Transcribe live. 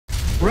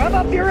Rev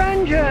up your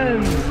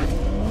engine!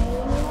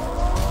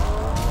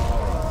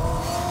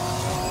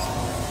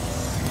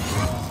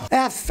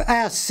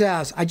 FS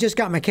says, I just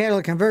got my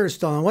catalytic converter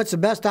stolen. What's the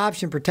best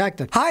option to protect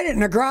it? Hide it in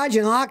the garage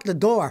and lock the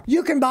door.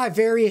 You can buy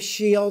various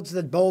shields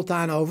that bolt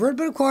on over it,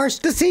 but of course,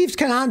 the thieves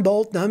can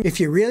unbolt them. If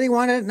you really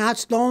want it not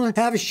stolen,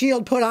 have a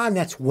shield put on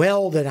that's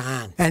welded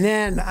on. And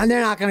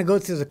they're not going to go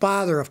through the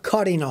bother of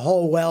cutting a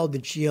whole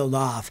welded shield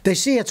off. They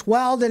see it's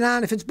welded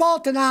on. If it's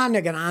bolted on,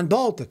 they're going to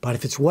unbolt it. But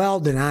if it's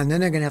welded on, then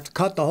they're going to have to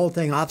cut the whole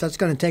thing off. That's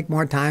going to take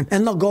more time,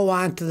 and they'll go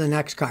on to the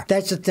next car.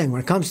 That's the thing.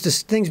 When it comes to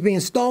things being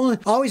stolen,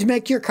 always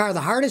make your car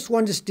the hardest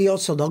one to steal,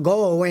 so they'll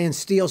go away and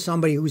steal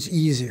somebody who's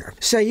easier.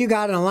 Say you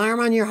got an alarm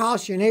on your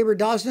house, your neighbor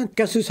doesn't,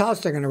 guess whose house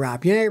they're going to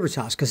rob? Your neighbor's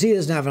house, because he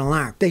doesn't have an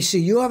alarm. They see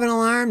you have an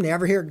alarm, they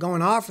ever hear it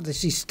going off, or they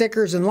see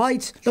stickers and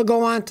lights, they'll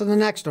go on to the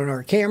next one. Or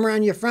a camera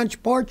on your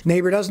front porch,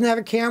 neighbor doesn't have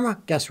a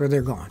camera, guess where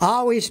they're going?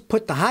 Always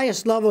put the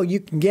highest level you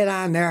can get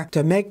on there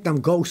to make them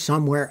go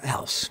somewhere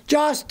else.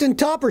 Justin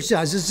Tupper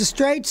says, is the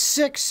straight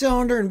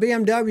 6-cylinder in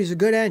BMW's a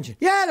good engine?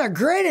 Yeah, they're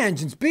great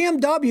engines.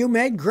 BMW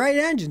made great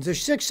engines. Their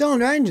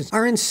 6-cylinder engines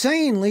are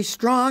insanely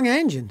strong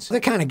engines. They're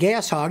kind of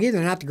gas hoggy.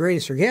 They're not the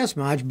greatest for gas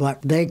mileage,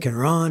 but they can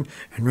run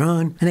and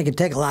run, and they can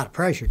take a lot of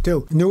pressure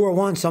too. Newer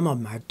ones, some of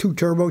them have 2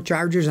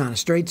 turbochargers on a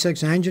straight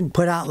 6 engine,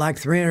 put out like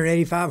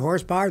 385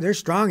 horsepower. They're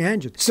strong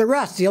engines. It's the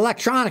rest, the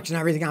electronics and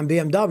everything on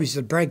BMWs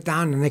that break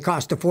down, and they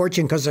cost a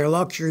fortune because they're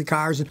luxury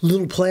cars, and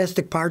little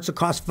plastic parts will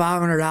cost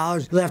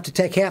 $500. You'll have to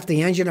take half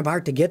the engine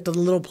apart to get to the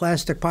little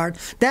plastic part.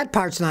 That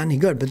part's not any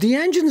good, but the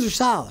engines are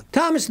solid.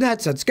 Thomas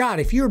Nett said, Scott,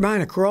 if you were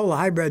buying a Corolla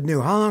hybrid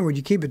new, how long would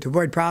you keep it to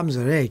avoid problems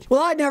at age?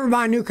 Well, I'd never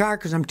buy a new car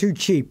because I'm too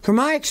cheap. From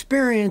my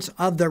experience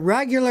of the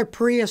regular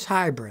Prius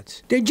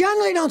hybrids, they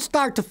generally don't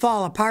start to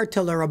fall apart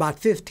till they're about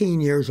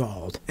 15 years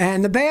old.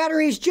 And the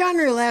batteries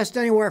generally last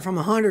anywhere from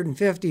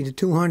 150 to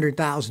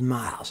 200,000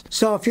 miles.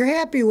 So if you're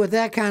happy with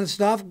that kind of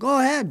stuff, go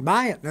ahead,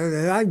 buy it.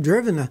 I've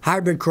driven the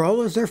hybrid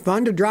Corollas. They're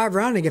fun to drive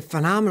around. They get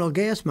phenomenal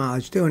gas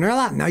mileage too. And they're a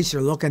lot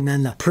nicer looking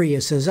than the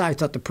Priuses. I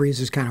thought the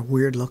Prius is kind of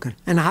weird looking.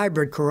 And the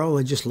hybrid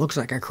Corolla just looks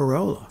like a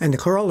Corolla. And the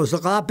Corollas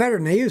look a lot better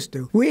than they used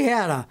to. We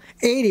had a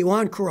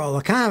 81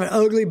 Corolla, kind of an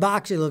ugly,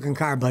 boxy looking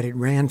car, but it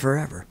ran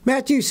forever.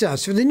 Matthew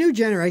says, for the new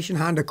generation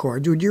Honda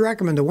Accords, would you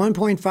recommend the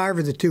 1.5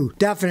 or the 2?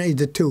 Definitely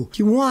the 2. If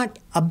you want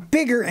a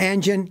bigger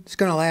engine, it's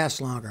going to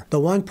last longer. The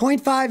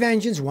 1.5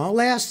 engines won't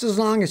last as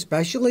long,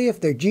 especially if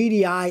they're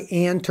GDI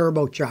and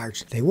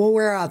turbocharged. They will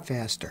wear out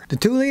faster. The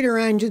 2-liter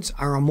engines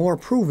are a more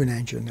proven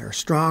engine. They're a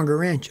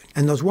stronger engine.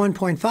 And those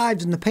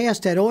 1.5s in the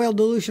past had oil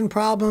dilution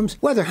problems.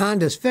 Whether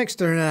Honda's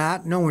fixed it or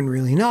not, no one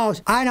really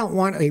knows. I don't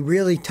want a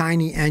really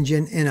tiny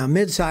engine in a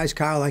mid-sized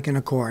car like an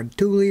Accord.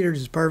 2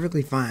 liters is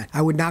perfectly fine.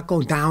 I would not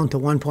go down to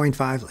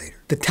 1.5 liter.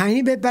 The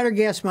tiny bit better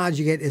gas mileage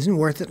you get isn't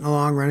worth it in the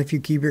long run if you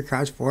keep your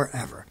cars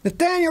forever.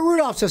 Nathaniel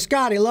Rudolph says,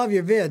 Scotty, love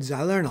your vids.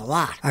 I learn a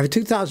lot. I have a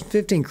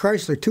 2015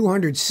 Chrysler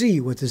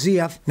 200C with the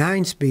ZF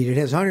 9-speed. It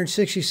has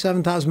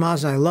 167,000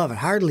 miles and I love it.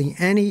 Hardly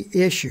any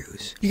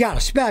issues. You got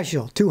a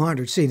special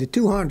 200C. The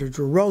 200s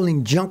were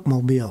rolling junk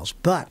mobiles,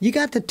 but you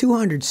got the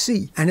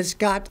 200C and it's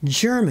got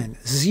German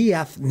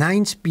ZF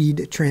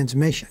 9-speed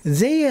transmission.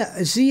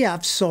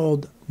 ZF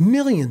sold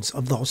millions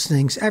of those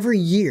things every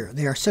year.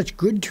 They are such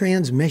good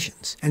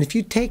transmissions. And if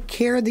you take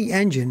care of the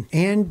engine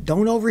and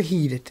don't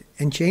overheat it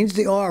and change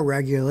the oil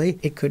regularly,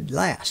 it could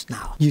last.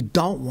 Now, you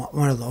don't want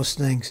one of those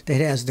things that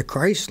has the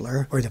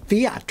Chrysler or the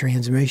Fiat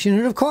transmission,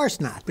 and of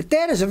course not. But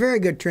that is a very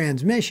good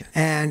transmission.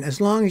 And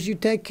as long as you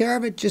take care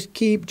of it, just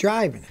keep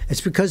driving it. It's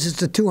because it's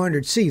the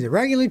 200C. The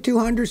regular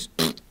 200s,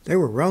 they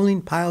were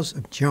rolling piles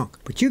of junk.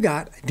 But you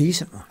got a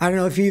decent one. I don't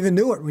know if you even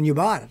knew it when you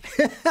bought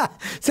it.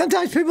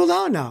 Sometimes people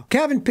don't know.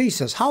 Kevin P.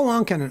 says, how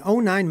long can an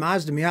 09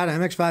 Mazda Miata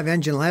MX-5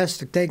 engine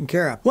last if taken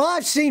care of? Well,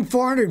 I've seen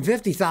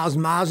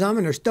 450,000 miles on them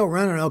and they're still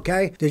running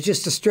okay. They're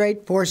just a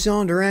straight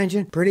 4-cylinder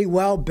engine. Pretty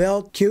well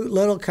built, cute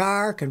little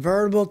car,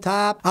 convertible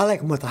top. I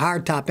like them with a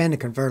hard top and a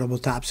convertible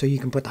top so you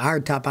can put the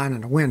hard top on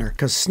in the winter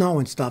because snow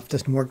and stuff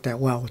doesn't work that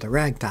well with a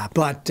rag top.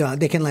 But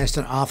they can last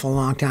an awful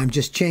long time.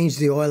 Just change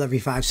the oil every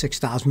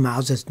 5,000-6,000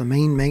 miles. That's the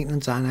main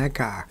maintenance on that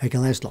car. They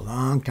can last a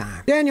long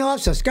time. Daniel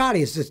F. says,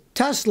 Scotty, is the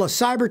Tesla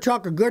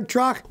Cybertruck a good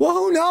truck? Well,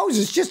 who knows?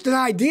 It's just an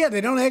idea.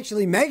 They don't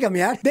actually make them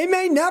yet. They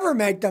may never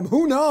make them.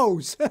 Who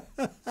knows?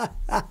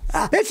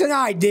 It's an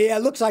idea.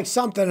 It looks like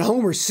something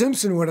Homer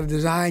Simpson would have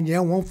designed. You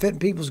know, won't fit in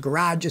people's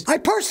garages. I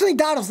personally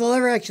doubt if they'll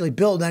ever actually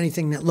build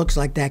anything that looks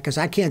like that because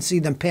I can't see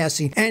them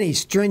passing any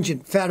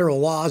stringent federal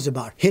laws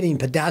about hitting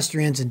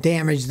pedestrians and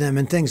damage them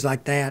and things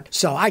like that.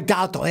 So I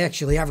doubt they'll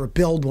actually ever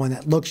build one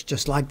that looks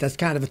just like that's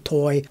kind of a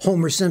toy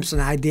Homer Simpson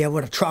idea of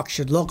what a truck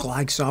should look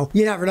like. So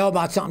you never know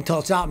about something until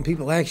it's out and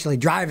people actually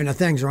driving the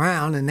things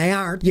around, and they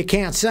aren't. You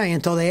can't say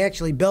until they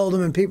actually build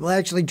them and people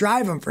actually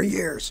drive them for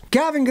years.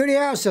 Kevin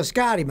Gutierrez says,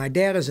 Scotty, my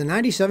dad has a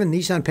 97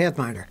 Nissan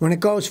Pathfinder. When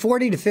it goes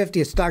 40 to 50,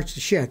 it starts to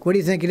shake. What do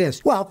you think it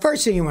is? Well,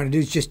 first thing you want to do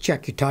is just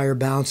check your tire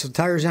balance. If the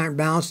tires aren't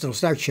balanced, it'll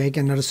start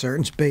shaking at a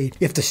certain speed.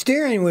 If the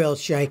steering wheel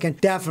is shaking,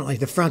 definitely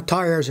the front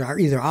tires are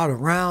either out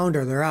of round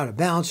or they're out of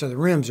balance or the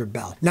rims are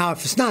belt. Now,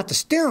 if it's not the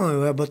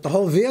steering wheel but the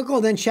whole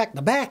vehicle, then check the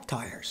the back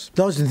tires.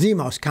 Those are the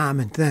most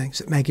common things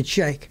that make it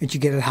shake and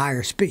you get at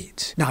higher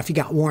speeds. Now, if you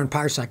got worn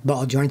parts like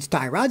ball joints,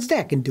 tie rods,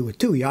 that can do it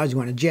too. You always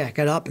want to jack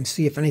it up and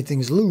see if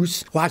anything's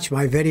loose. Watch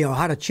my video,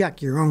 how to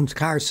check your own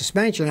car's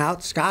suspension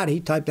out.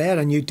 Scotty, type that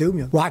on YouTube.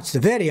 You'll watch the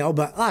video,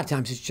 but a lot of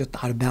times it's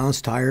just out of balance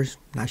tires.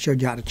 I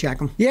showed you how to check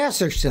them. Yes,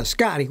 sir, says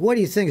Scotty, what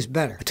do you think is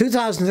better? A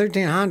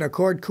 2013 Honda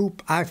Accord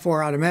Coupe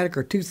i4 automatic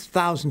or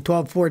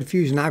 2012 Ford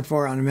Fusion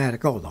i4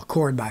 automatic? Oh, the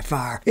Accord by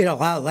far.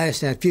 It'll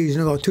outlast that Fusion.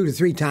 It'll go 2 to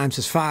 3 times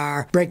as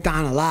far. Break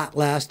down a lot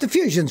less. The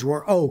Fusions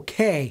were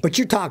okay, but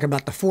you're talking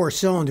about the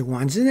 4-cylinder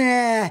ones.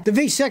 Nah, the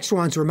V6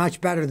 ones were much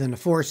better than the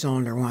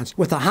 4-cylinder ones.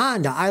 With a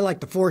Honda, I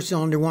like the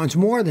 4-cylinder ones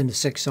more than the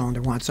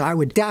 6-cylinder ones, so I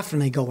would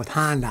definitely go with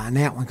Honda on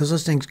that one because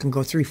those things can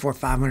go 3, 4,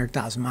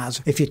 500,000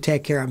 miles if you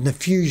take care of them. The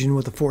Fusion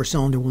with the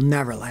 4-cylinder will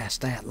never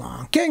last that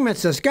long. Kingman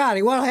says,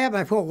 Scotty, what'll happen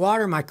if I put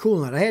water in my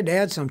coolant? I had to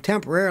add some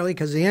temporarily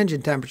because the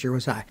engine temperature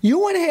was high. You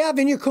want to have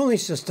in your cooling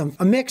system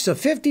a mix of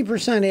 50%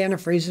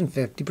 antifreeze and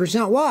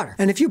 50% water.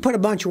 And if you put a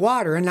bunch of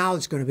water in, now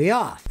it's going to be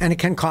off. And it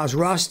can cause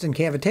rust and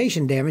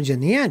cavitation damage in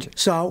the engine.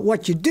 So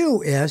what you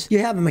do is you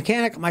have a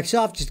mechanic like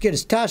myself just get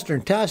his tester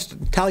and test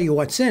and tell you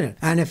what's in it.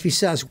 And if he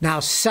says now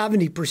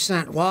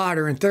 70%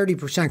 water and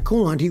 30%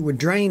 coolant, he would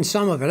drain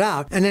some of it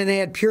out and then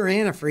add pure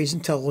antifreeze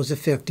until it was a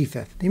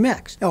 50-50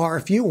 mix. Or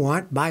if you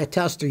want, buy a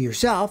tester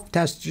yourself,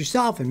 test it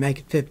yourself, and make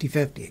it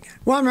 50-50 again.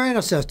 Juan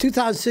Moreno says,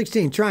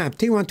 2016 Triumph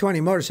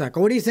T120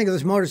 motorcycle. What do you think of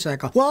this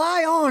motorcycle? Well,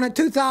 I own a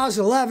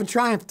 2011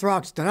 Triumph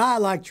Thruxton. I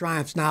like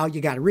Triumphs now. You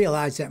got to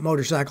realize that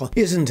motorcycle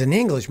isn't an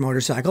English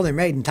motorcycle. They're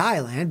made in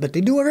Thailand, but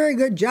they do a very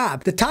good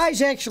job. The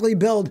Thais actually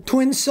build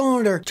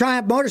twin-cylinder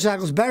Triumph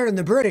motorcycles better than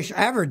the British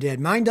ever did.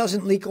 Mine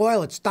doesn't leak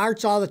oil. It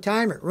starts all the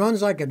time. It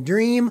runs like a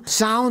dream.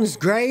 Sounds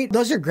great.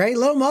 Those are great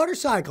little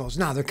motorcycles.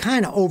 Now, they're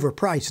kind of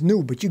overpriced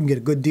new, but you can get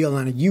a good deal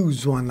on a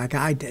used one like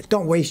I did.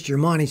 Don't waste your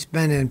money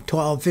spending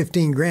 12,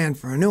 15 grand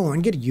for a new one.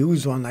 Get a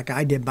used one like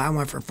I did. Buy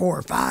one for 4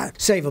 or 5.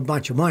 Save a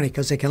bunch of money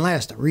because they can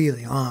last a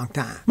really long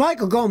time.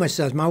 Michael Gomez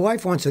says, my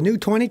wife wants a new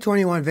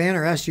 2021 van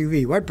or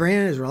SUV. What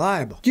brand is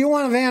reliable? Do you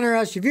want a van or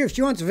SUV? If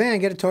she wants a van,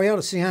 get a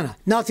Toyota Sienna.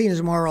 Nothing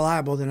is more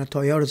reliable than a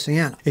Toyota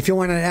Sienna. If you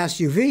want an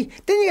SUV,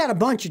 then you got a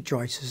bunch of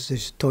choices.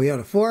 There's a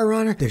Toyota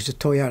 4Runner. There's a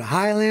Toyota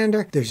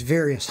Highlander. There's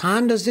various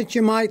Hondas that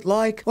you might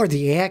like. Or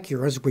the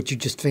Acuras, which are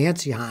just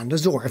fancy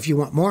Hondas. Or if you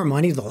want more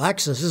money, the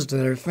Lexuses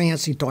that are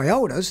fancy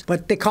Toyotas,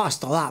 but they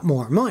cost a lot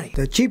more money.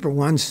 The cheaper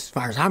ones, as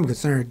far as I'm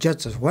concerned, are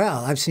just as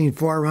well. I've seen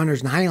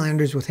 4Runners and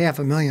Highlanders with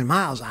 500,000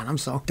 miles on them,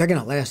 so they're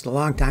going to last a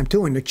long time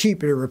too, and they're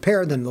cheaper to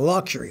repair than the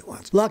luxury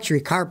ones.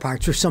 Luxury car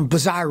parts, for some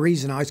bizarre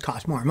reason, always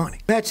cost more money.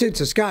 That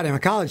suits a Scott. I'm a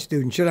college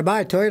student. Should I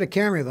buy a Toyota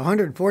Camry with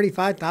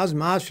 145,000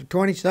 miles for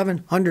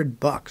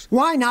 $2,700?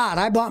 Why not?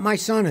 I bought my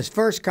son his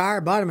first car. I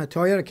bought him a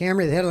Toyota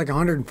Camry that had like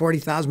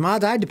 140,000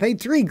 miles. I had to pay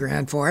 $3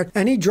 grand for it,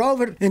 and he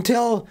drove it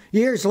until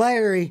years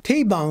later he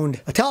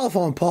T-boned a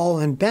telephone pole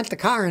and bent the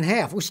car in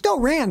half. We still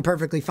ran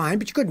perfectly fine,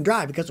 but you couldn't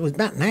drive because it was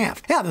bent in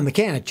half. Have a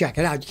mechanic check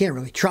it out. You can't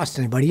really trust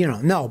anybody you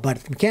don't know, but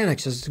if the mechanic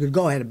says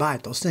go ahead and buy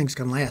it, those things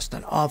can last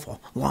an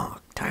awful long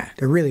time.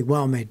 They're really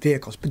well-made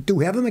vehicles, but do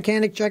have a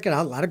mechanic check it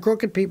out. A lot of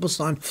crooked people,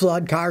 son,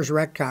 flood cars,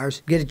 wreck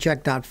cars. Get it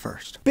checked out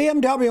first.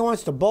 BMW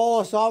wants to bowl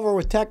us over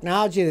with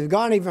technology. They've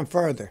gone even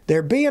further.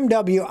 Their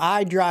BMW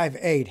iDrive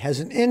 8 has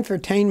an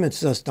infotainment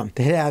system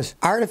that has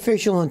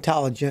artificial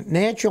intelligence,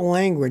 natural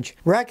language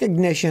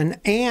recognition,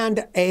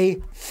 and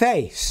a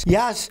face.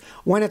 Yes,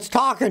 when it's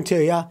talking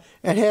to you,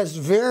 it has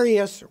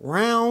various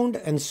round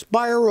and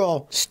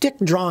spiral stick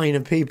drawing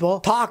of people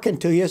talking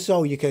to you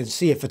so you can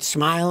see if it's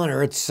smiling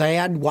or it's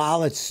sad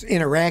while it's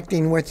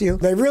interacting with you.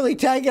 They've really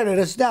taken it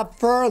a step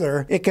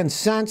further. It can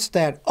sense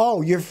that,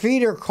 oh, your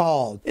feet are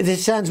cold. It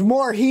sends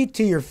more heat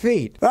to your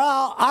feet.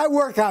 Well, I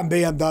work on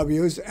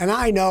BMWs, and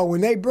I know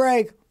when they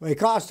break, they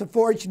cost a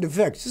fortune to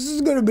fix. This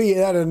is going to be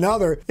yet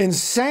another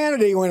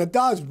insanity when it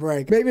does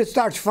break. Maybe it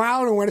starts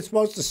frowning when it's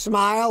supposed to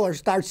smile or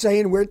start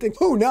saying weird things.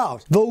 Who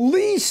knows? The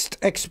least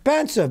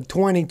expensive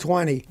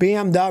 2020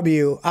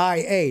 BMW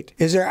i8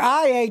 is their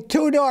i8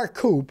 two-door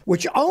coupe,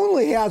 which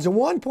only has a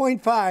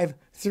 1.5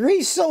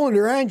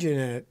 3-cylinder engine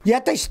in it.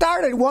 Yet they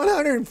start at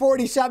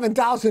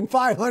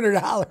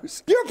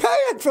 $147,500. You're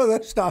paying for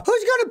this stuff.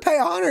 Who's going to pay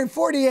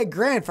 $148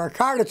 grand for a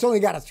car that's only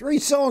got a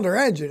 3-cylinder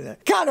engine in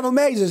it? Kind of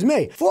amazes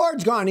me.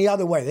 Ford's gone the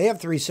other way. They have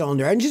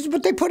 3-cylinder engines,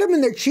 but they put them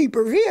in their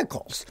cheaper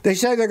vehicles. They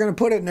say they're going to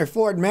put it in their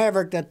Ford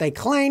Maverick that they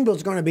claimed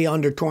was going to be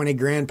under 20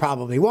 grand.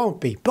 Probably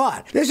won't be.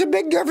 But there's a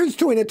big difference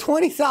between a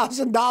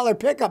 $20,000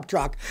 pickup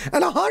truck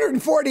and a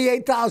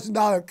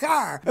 $148,000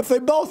 car if they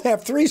both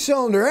have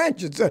 3-cylinder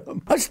engines in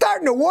them. I'm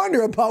starting to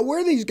wonder about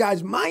where these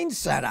guys'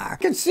 mindset are. I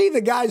can see the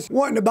guys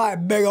wanting to buy a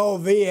big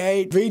old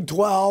V8,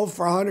 V12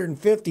 for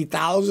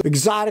 $150,000,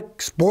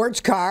 exotic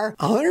sports car,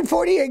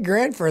 $148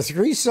 grand for a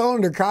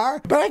 3-cylinder car.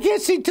 But I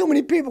can't see too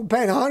many people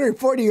paying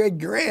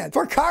 $148 grand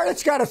for a car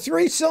that's got a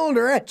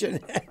 3-cylinder engine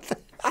in it.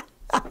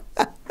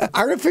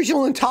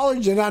 Artificial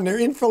intelligence on their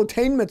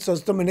infotainment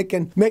system, and it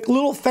can make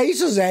little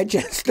faces at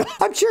you and stuff.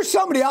 I'm sure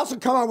somebody else will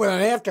come up with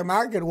an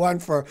aftermarket one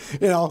for,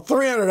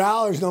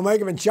 $300, and they'll make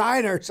them in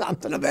China or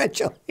something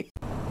eventually.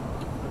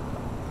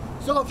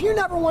 So if you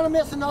never want to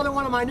miss another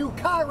one of my new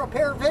car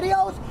repair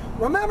videos,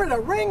 remember to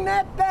ring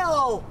that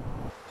bell.